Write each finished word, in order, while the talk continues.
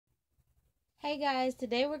Hey guys,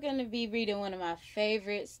 today we're going to be reading one of my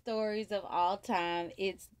favorite stories of all time.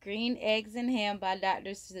 It's Green Eggs and Ham by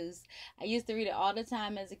Dr. Seuss. I used to read it all the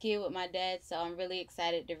time as a kid with my dad, so I'm really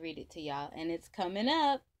excited to read it to y'all. And it's coming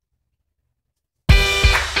up.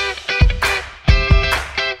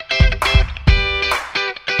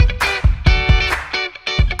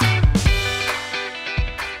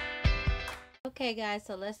 Okay guys,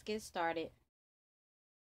 so let's get started.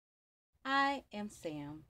 I am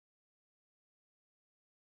Sam.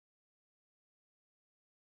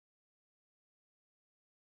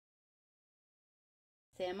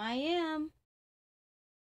 Sam I am.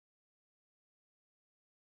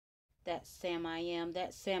 That Sam I am.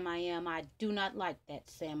 That Sam I am. I do not like that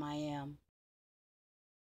Sam I am.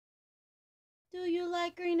 Do you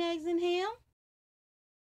like green eggs and ham?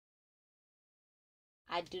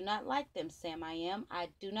 I do not like them, Sam I am. I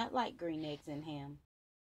do not like green eggs and ham.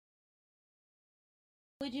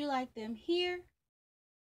 Would you like them here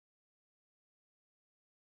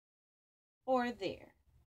or there?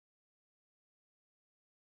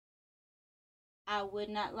 I would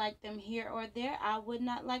not like them here or there. I would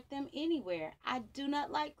not like them anywhere. I do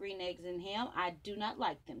not like green eggs and ham. I do not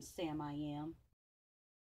like them, Sam I am.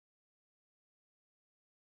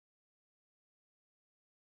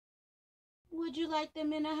 Would you like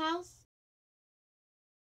them in a house?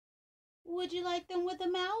 Would you like them with a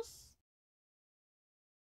mouse?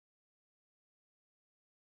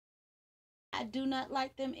 I do not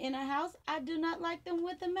like them in a house. I do not like them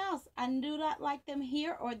with a mouse. I do not like them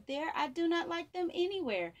here or there. I do not like them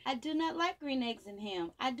anywhere. I do not like green eggs and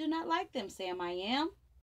ham. I do not like them, Sam I am.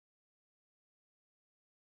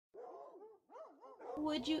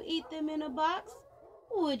 Would you eat them in a box?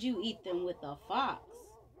 Would you eat them with a fox?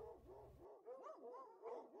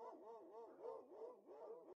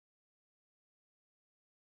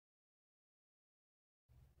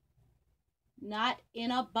 Not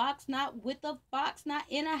in a box, not with a fox, not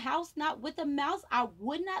in a house, not with a mouse. I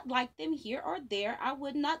would not like them here or there. I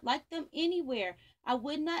would not like them anywhere. I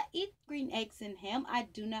would not eat green eggs and ham. I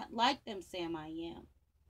do not like them, Sam I am.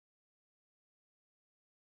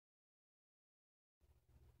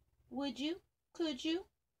 Would you? Could you?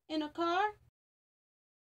 In a car?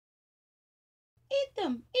 Eat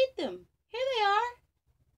them, eat them. Here they are.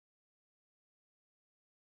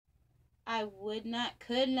 I would not,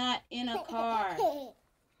 could not in a car.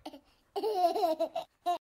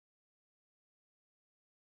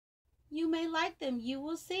 You may like them, you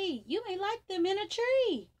will see. You may like them in a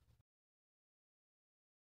tree.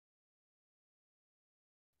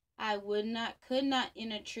 I would not, could not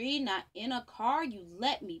in a tree, not in a car. You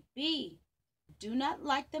let me be. Do not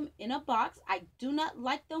like them in a box. I do not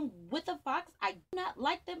like them with a fox. I do not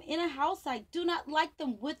like them in a house. I do not like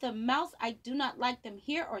them with a mouse. I do not like them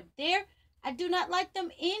here or there. I do not like them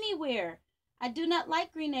anywhere. I do not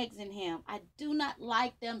like green eggs and ham. I do not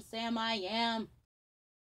like them, Sam I am.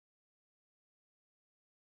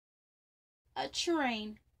 A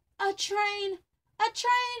train, a train, a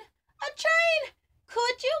train, a train.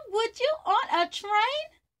 Could you, would you on a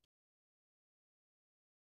train?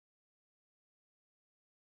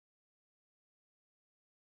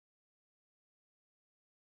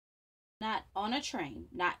 Not on a train,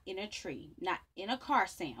 not in a tree, not in a car,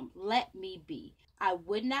 Sam. Let me be. I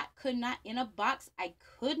would not, could not in a box. I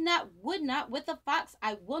could not, would not with a fox.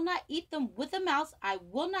 I will not eat them with a mouse. I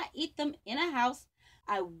will not eat them in a house.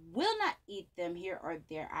 I will not eat them here or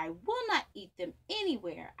there. I will not eat them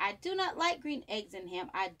anywhere. I do not like green eggs and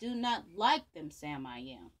ham. I do not like them, Sam I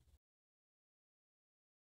am.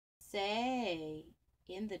 Say,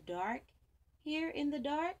 in the dark, here in the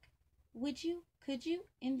dark, would you, could you,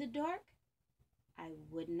 in the dark? I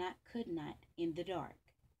would not, could not, in the dark.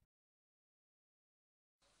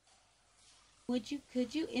 Would you,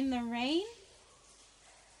 could you, in the rain?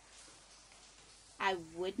 I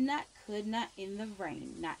would not, could not, in the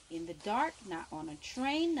rain. Not in the dark, not on a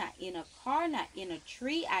train, not in a car, not in a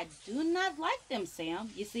tree. I do not like them,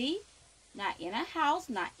 Sam, you see? Not in a house,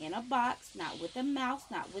 not in a box, not with a mouse,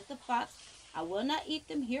 not with a fox. I will not eat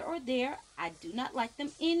them here or there. I do not like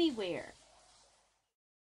them anywhere.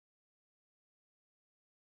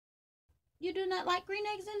 You do not like green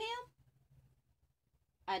eggs and ham?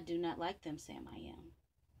 I do not like them, Sam I am.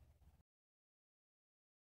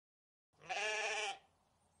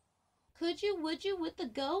 Could you, would you with the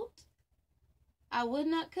goat? I would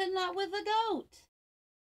not, could not with a goat.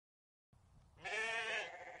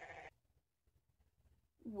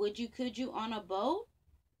 Would you, could you on a boat?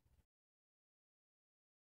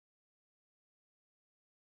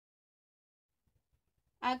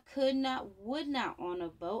 I could not, would not on a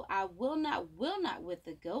boat. I will not with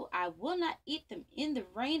the goat. I will not eat them in the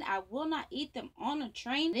rain. I will not eat them on a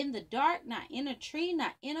train. In the dark, not in a tree,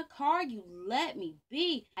 not in a car. You let me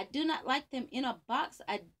be. I do not like them in a box.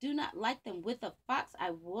 I do not like them with a fox.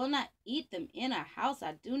 I will not eat them in a house.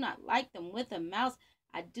 I do not like them with a mouse.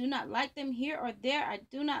 I do not like them here or there. I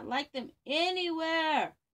do not like them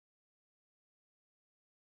anywhere.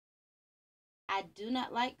 I do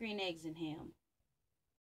not like green eggs and ham.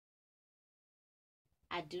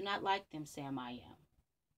 I do not like them, Sam I am.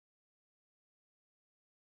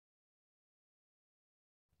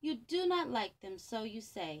 You do not like them, so you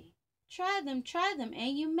say. Try them,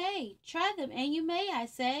 and you may. Try them, and you may, I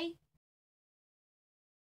say.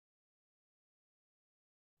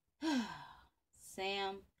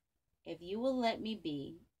 Sam, if you will let me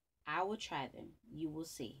be, I will try them. You will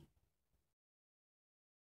see.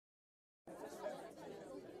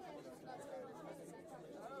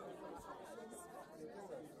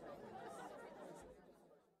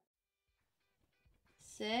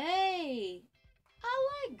 Say, I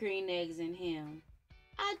like green eggs and ham.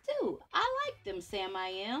 I do. I like them, Sam I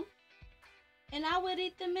am. And I would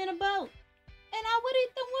eat them in a boat. And I would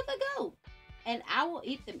eat them with a goat. And I will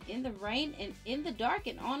eat them in the rain and in the dark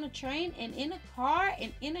and on a train and in a car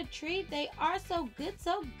and in a tree. They are so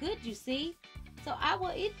good, you see. So I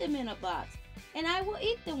will eat them in a box. And I will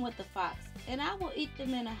eat them with a fox. And I will eat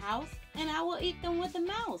them in a house. And I will eat them with a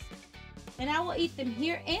mouse. And I will eat them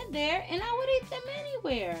here and there. And I would eat them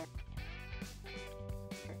anywhere.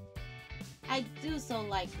 I do so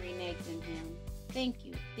like green eggs and ham. Thank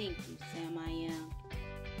you, Sam I am.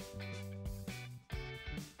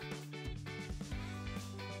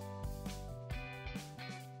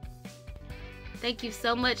 Thank you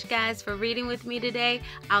so much, guys, for reading with me today.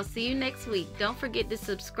 I'll see you next week. Don't forget to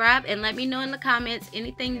subscribe and let me know in the comments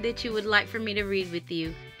anything that you would like for me to read with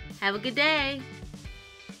you. Have a good day.